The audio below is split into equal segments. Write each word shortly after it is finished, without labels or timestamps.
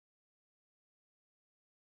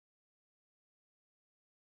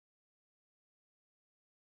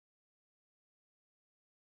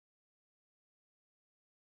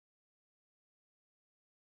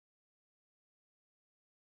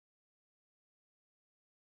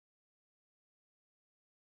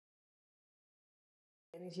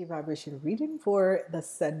Energy vibration reading for the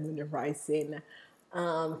sun, moon, and rising.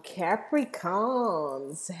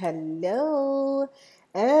 Capricorns, hello.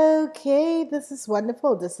 Okay, this is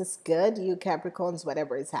wonderful. This is good. You Capricorns,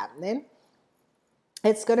 whatever is happening,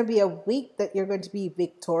 it's going to be a week that you're going to be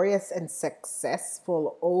victorious and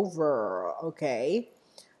successful over. Okay,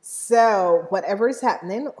 so whatever is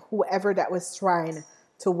happening, whoever that was trying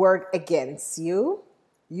to work against you,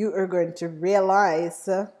 you are going to realize.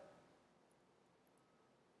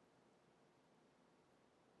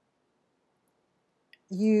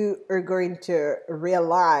 You are going to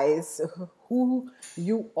realize who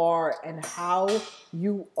you are and how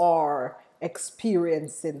you are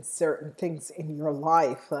experiencing certain things in your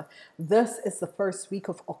life. This is the first week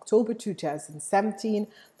of October 2017.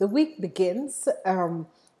 The week begins from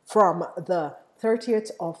the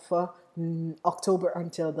 30th of October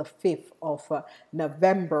until the 5th of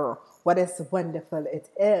November. What is wonderful, it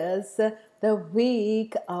is the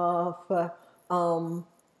week of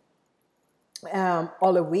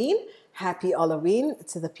Halloween. Happy Halloween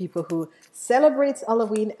to the people who celebrate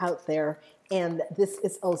Halloween out there. And this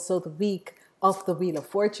is also the week of the Wheel of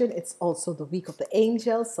Fortune. It's also the week of the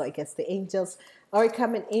angels. So I guess the angels are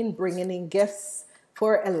coming in, bringing in gifts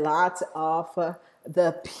for a lot of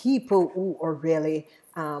the people who are really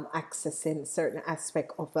accessing certain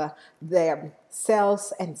aspect of their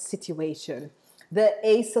selves and situation. The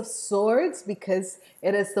Ace of Swords, because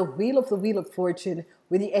it is the Wheel of Fortune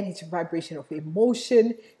with the energy vibration of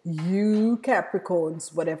emotion. You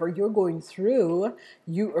Capricorns, whatever you're going through,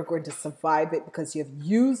 you are going to survive it because you have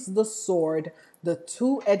used the sword, the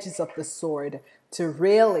two edges of the sword, to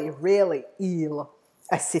really, really heal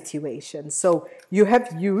a situation. So you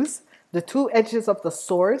have used the two edges of the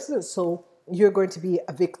swords, so you're going to be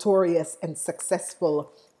victorious and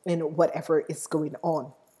successful in whatever is going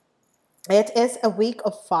on. It is a week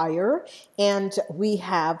of fire, and we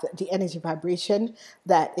have the energy vibration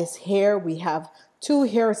that is here. We have two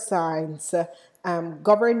hair signs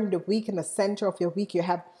governing the week. In the center of your week, you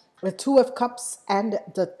have the Two of Cups and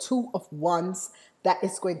the Two of Wands. That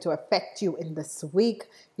is going to affect you in this week.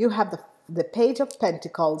 You have the Page of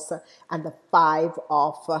Pentacles and the Five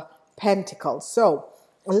of Pentacles. So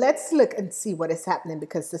let's look and see what is happening,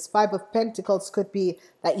 because this Five of Pentacles could be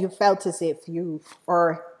that you felt as if you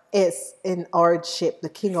are in hardship. The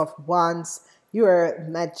King of Wands, you are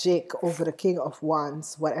magic over the King of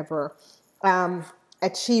Wands, whatever.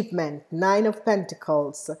 Achievement, Nine of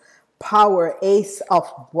Pentacles, power, Ace of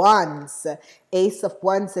Wands, Ace of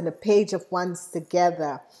Wands and the Page of Wands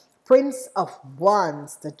together, Prince of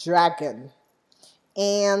Wands, the Dragon,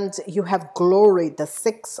 and you have glory, the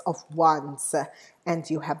Six of Wands, and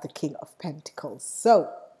you have the King of Pentacles. So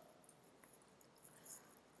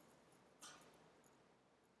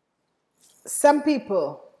some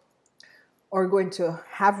people are going to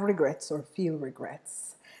have regrets or feel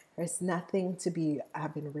regrets. There's nothing to be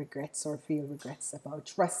having regrets or feel regrets about,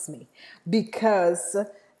 trust me. Because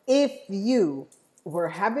if you were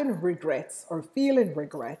having regrets or feeling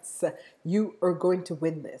regrets, you are going to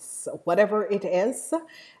win this, whatever it is.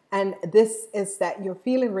 And this is that you're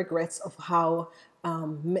feeling regrets of how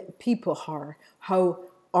people are, how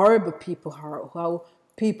horrible people are, how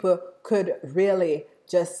people could really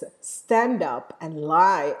just stand up and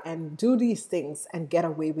lie and do these things and get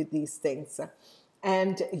away with these things.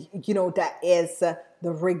 And you know, that is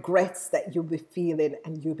the regrets that you'll be feeling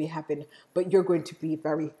and you'll be having, but you're going to be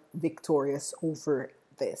very victorious over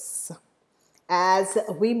this. As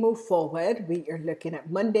we move forward, we are looking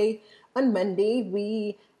at Monday. On Monday,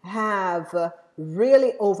 we have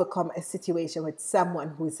really overcome a situation with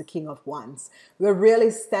someone who is the King of Wands. We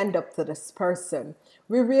really stand up to this person.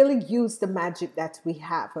 We really use the magic that we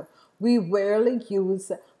have. We rarely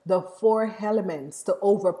use the four elements to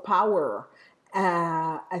overpower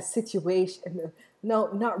a situation.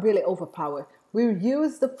 No, not really overpower. We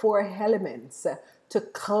use the four elements to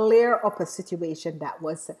clear up a situation that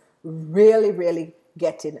was really, really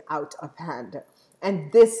getting out of hand.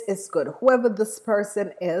 And this is good. Whoever this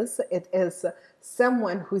person is, it is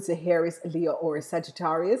someone who's a Aries, Leo, or a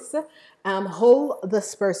Sagittarius. Hold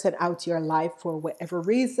this person out your life for whatever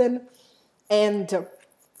reason, and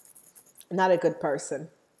not a good person.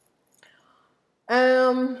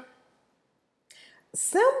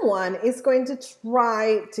 Someone is going to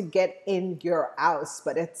try to get in your house,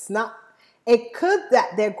 but it's not. It could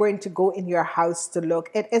that they're going to go in your house to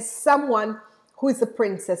look. It is someone who is the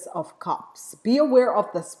Princess of Cups. Be aware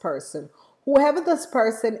of this person. Whoever this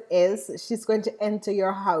person is, she's going to enter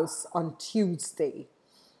your house on Tuesday.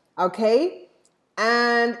 Okay?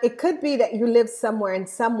 And it could be that you live somewhere and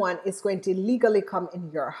someone is going to illegally come in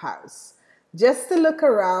your house. just to look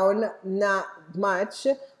around, not much,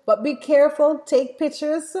 but be careful. Take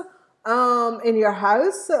pictures in your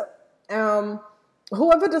house. Um,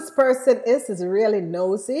 Whoever this person is really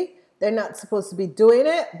nosy. They're not supposed to be doing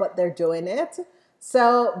it, but they're doing it.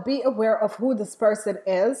 So be aware of who this person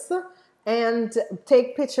is and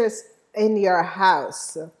take pictures in your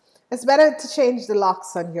house. It's better to change the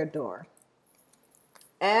locks on your door.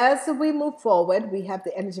 As we move forward, we have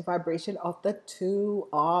the energy vibration of the Two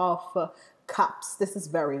of Cups. This is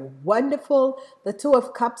very wonderful. The Two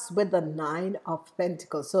of Cups with the Nine of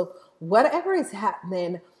Pentacles. So whatever is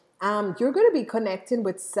happening, you're going to be connecting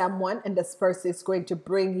with someone, and this person is going to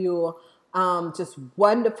bring you just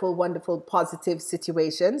wonderful, wonderful, positive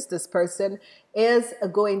situations. This person is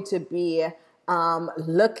going to be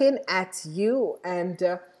looking at you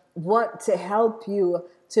and want to help you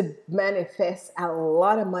to manifest a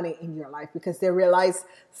lot of money in your life, because they realize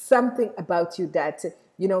something about you that,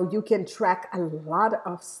 you know, you can track a lot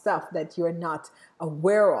of stuff that you're not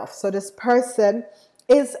aware of. So this person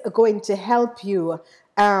is going to help you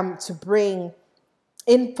to bring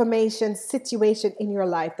information, situation in your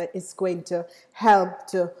life that is going to help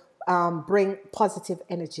to bring positive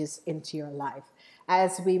energies into your life.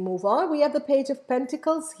 As we move on, we have the Page of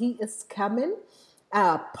Pentacles. He is coming.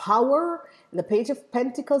 Power. The Page of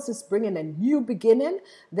Pentacles is bringing a new beginning.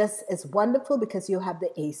 This is wonderful because you have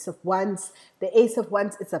the Ace of Wands. The Ace of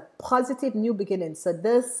Wands is a positive new beginning. So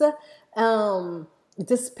this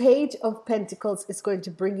Page of Pentacles is going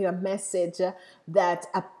to bring you a message that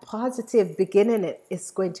a positive beginning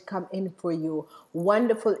is going to come in for you.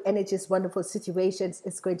 Wonderful energies, wonderful situations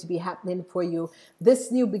is going to be happening for you.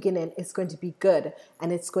 This new beginning is going to be good,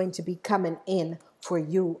 and it's going to be coming in for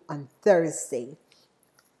you on Thursday.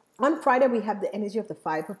 On Friday, we have the energy of the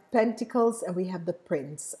Five of Pentacles, and we have the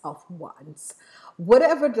Prince of Wands.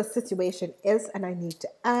 Whatever the situation is, and I need to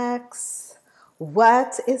ask,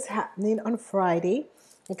 what is happening on Friday?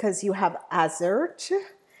 Because you have Azert,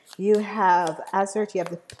 you have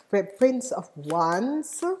the Prince of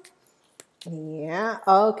Wands. Yeah,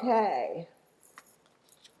 okay.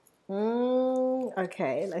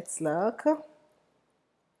 Okay, let's look.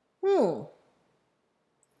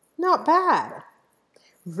 Not bad.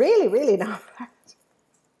 Really, really not bad.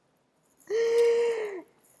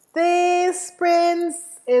 This Prince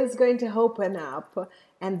is going to open up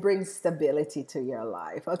and bring stability to your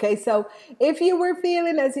life. Okay, so if you were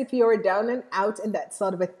feeling as if you were down and out and that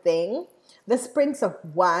sort of a thing, this Prince of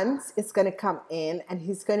Wands is going to come in, and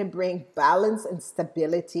he's going to bring balance and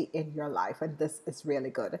stability in your life. And this is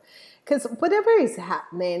really good, because whatever is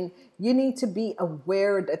happening, you need to be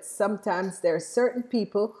aware that sometimes there are certain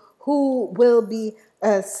people who will be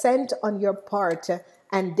sent on your part,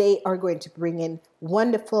 and they are going to bring in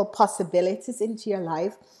wonderful possibilities into your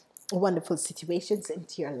life, wonderful situations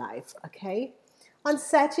into your life. Okay, on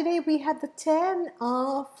Saturday we have the Ten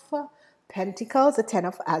of Pentacles, the Ten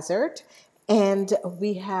of Azert, and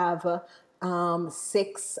we have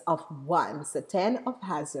Six of Wands, the Ten of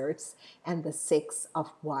Hazards and the Six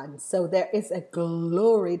of Wands. So there is a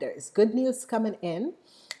glory, there is good news coming in.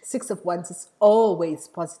 Six of Wands is always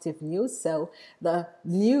positive news. So the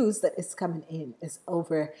news that is coming in is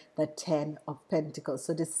over the Ten of Pentacles.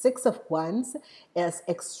 So the Six of Wands is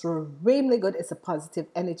extremely good. It's a positive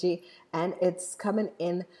energy, and it's coming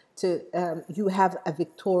in to, you have a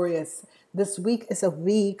victorious. This week is a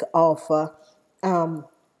week of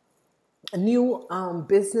new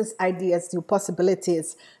business ideas, new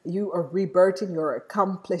possibilities. You are rebirthing, you're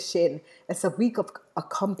accomplishing. It's a week of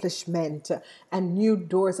accomplishment and new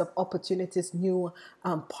doors of opportunities. New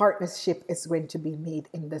partnership is going to be made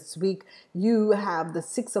in this week. You have the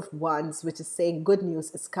Six of Wands, which is saying good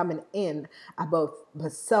news is coming in about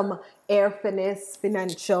some airfiness,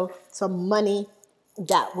 financial, some money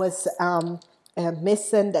that was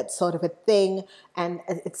missing, that sort of a thing, and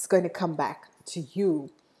it's going to come back to you.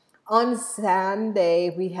 On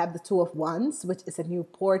Sunday, we have the Two of Wands, which is a new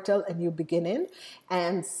portal, a new beginning.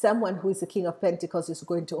 And someone who is the King of Pentacles is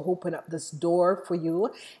going to open up this door for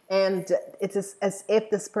you. And it is as if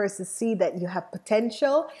this person see that you have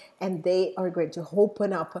potential, and they are going to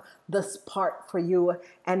open up this part for you.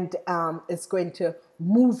 And it's going to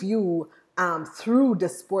move you through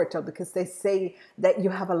this portal, because they say that you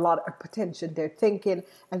have a lot of potential. They're thinking,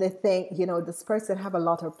 and they think, you know, this person have a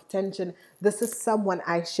lot of potential. This is someone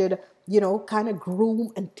I should, you know, kind of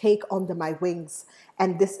groom and take under my wings.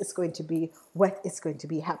 And this is going to be what is going to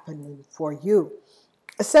be happening for you.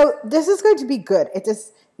 So this is going to be good. It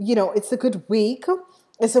is, you know, it's a good week.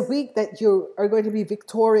 It's a week that you are going to be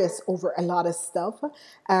victorious over a lot of stuff.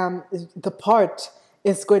 The part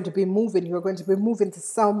is going to be moving. You're going to be moving to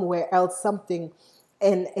somewhere else, something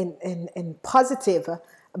in positive,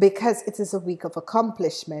 because it is a week of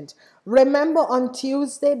accomplishment. Remember, on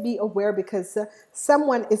Tuesday, be aware, because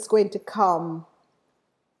someone is going to come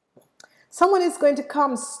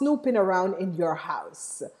snooping around in your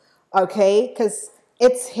house. Okay, because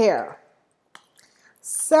it's here.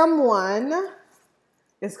 Someone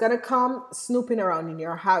is going to come snooping around in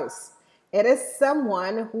your house. It is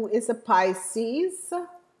someone who is a Pisces,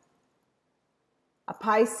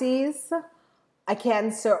 a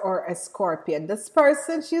Cancer, or a Scorpion. This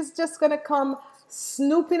person, she's just going to come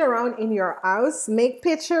snooping around in your house. Make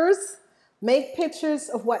pictures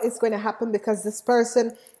of what is going to happen, because this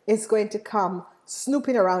person is going to come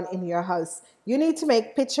snooping around in your house. You need to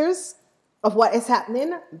make pictures of what is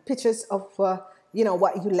happening, pictures of what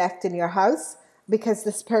you left in your house, because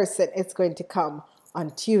this person is going to come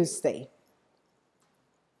on Tuesday.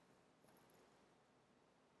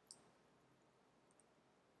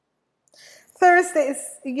 Thursday is,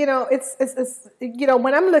 it's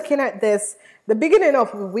when I'm looking at this, the beginning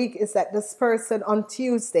of the week is that this person on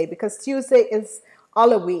Tuesday, because Tuesday is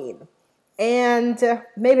Halloween. And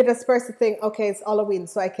maybe this person think, okay, it's Halloween,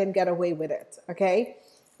 so I can get away with it, okay?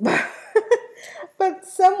 But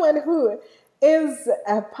someone who is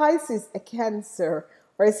a Pisces, a Cancer,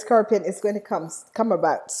 or a Scorpion is going to come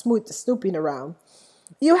about snooping around.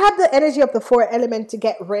 You have the energy of the four element to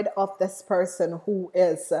get rid of this person who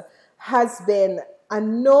has been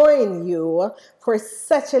annoying you for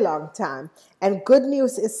such a long time. And good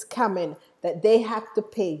news is coming that they have to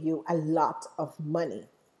pay you a lot of money.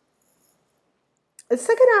 The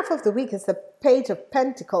second half of the week is the Page of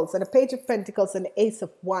Pentacles, and the Page of Pentacles and the Ace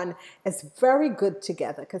of Wands is very good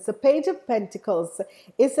together, because the Page of Pentacles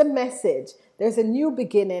is a message. There's a new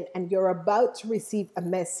beginning, and you're about to receive a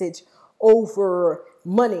message over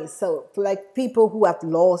money. So like people who have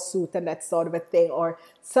lawsuit and that sort of a thing, or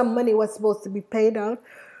some money was supposed to be paid out.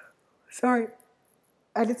 And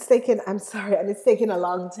it's taking a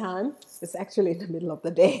long time. It's actually in the middle of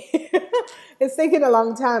the day. It's taking a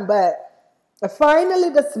long time, but finally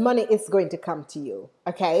this money is going to come to you,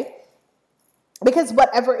 okay? Because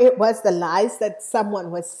whatever it was, the lies that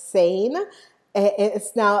someone was saying,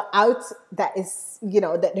 it's now out that is,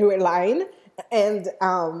 that they were lying, and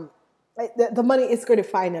the money is going to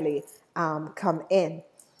finally come in.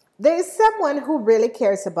 There is someone who really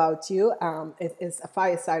cares about you. It is a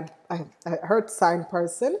fire sign, a earth sign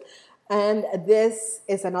person. And this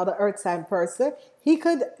is another earth sign person. He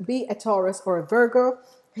could be a Taurus or a Virgo.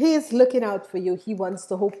 He is looking out for you. He wants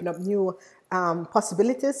to open up new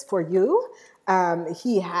possibilities for you.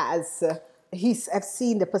 He's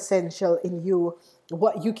seen the potential in you,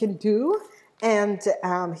 what you can do. And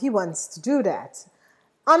he wants to do that.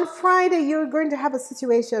 On Friday, you're going to have a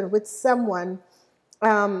situation with someone,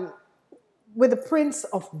 with the Prince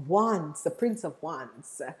of Wands,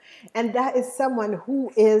 and that is someone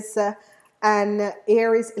who is an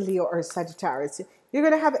Aries, Leo, or Sagittarius. You're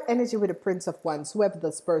going to have energy with the Prince of Wands, whoever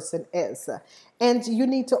this person is, and you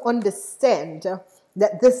need to understand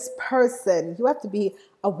that this person, you have to be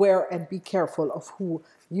aware and be careful of who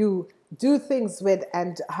you do things with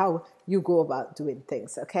and how you go about doing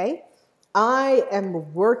things, okay? I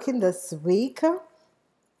am working this week.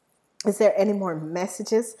 Is there any more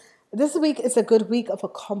messages? This week is a good week of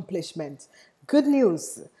accomplishment. Good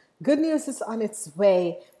news. Good news is on its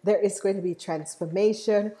way. There is going to be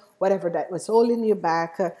transformation. Whatever that was holding you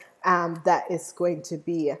back, that is going to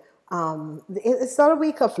be, it's not a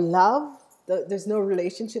week of love. There's no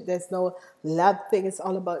relationship. There's no love thing. It's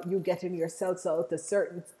all about you getting yourself out of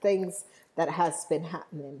certain things that has been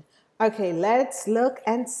happening. Okay, let's look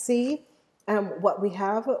and see what we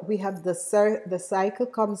have. We have the cycle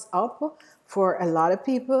comes up for a lot of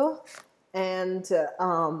people, and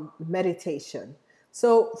meditation.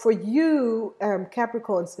 So for you,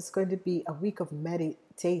 Capricorns, it's going to be a week of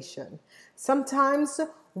meditation. Sometimes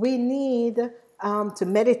we need to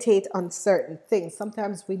meditate on certain things.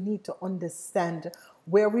 Sometimes we need to understand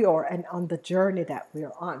where we are and on the journey that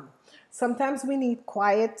we're on. Sometimes we need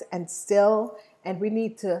quiet and still, and we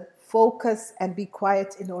need to focus and be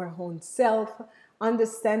quiet in our own self,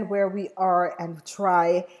 understand where we are, and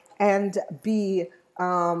try and be,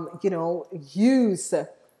 use a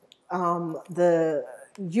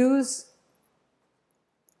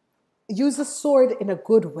sword in a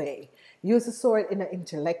good way. Use a sword in an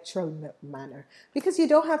intellectual manner, because you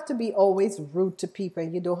don't have to be always rude to people.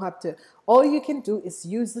 You don't have to. All you can do is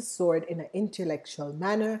use the sword in an intellectual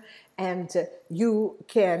manner, and you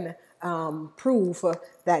can prove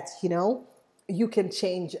that you can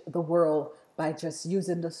change the world by just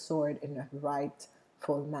using the sword in a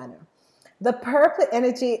rightful manner. The purple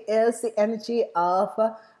energy is the energy of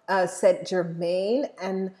Saint Germain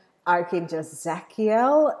and Archangel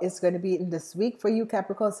Zachiel is going to be in this week for you,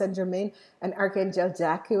 Capricorn. Saint Germain and Archangel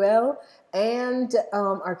Zachiel and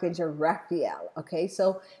Archangel Raphael. Okay,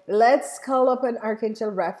 so let's call up an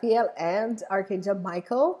Archangel Raphael and Archangel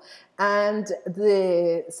Michael and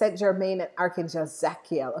the Saint Germain and Archangel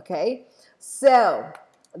Zachiel. Okay, so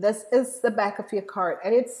this is the back of your card,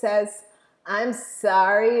 and it says, I'm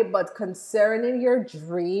sorry, but concerning your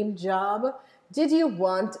dream job, did you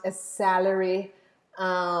want a salary,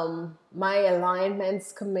 my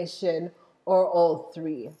alignments, commission, or all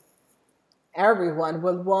three? Everyone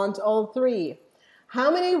will want all three. How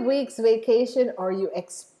many weeks vacation are you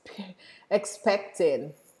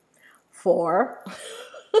expecting? 4.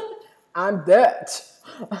 I'm Dutch.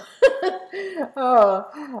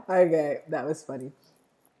 Oh, okay, that was funny.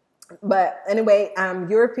 But anyway,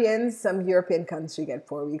 Europeans, some European country get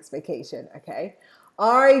 4 weeks vacation. Okay,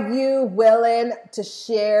 are you willing to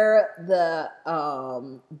share the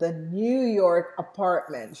New York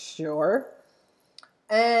apartment? Sure.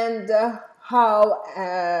 And how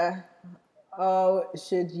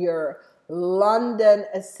should your London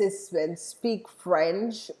assistant speak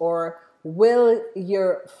French, or will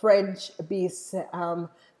your French be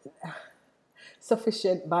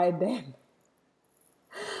sufficient by then?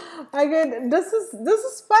 Again, this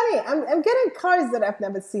is funny. I'm getting cards that I've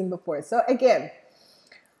never seen before. So again,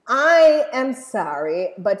 I am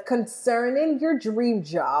sorry, but concerning your dream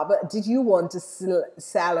job, did you want a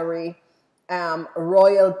salary,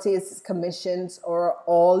 royalties, commissions, or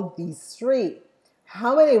all these three?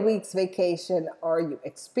 How many weeks vacation are you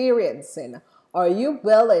experiencing? Are you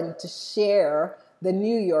willing to share the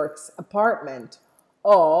New York's apartment?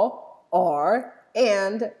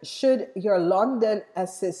 And should your London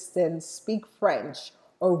assistant speak French,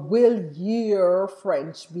 or will your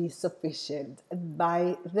French be sufficient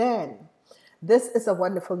by then? This is a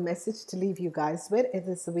wonderful message to leave you guys with. It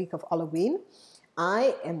is the week of Halloween.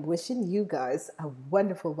 I am wishing you guys a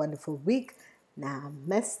wonderful, wonderful week.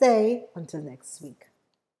 Namaste. Until next week.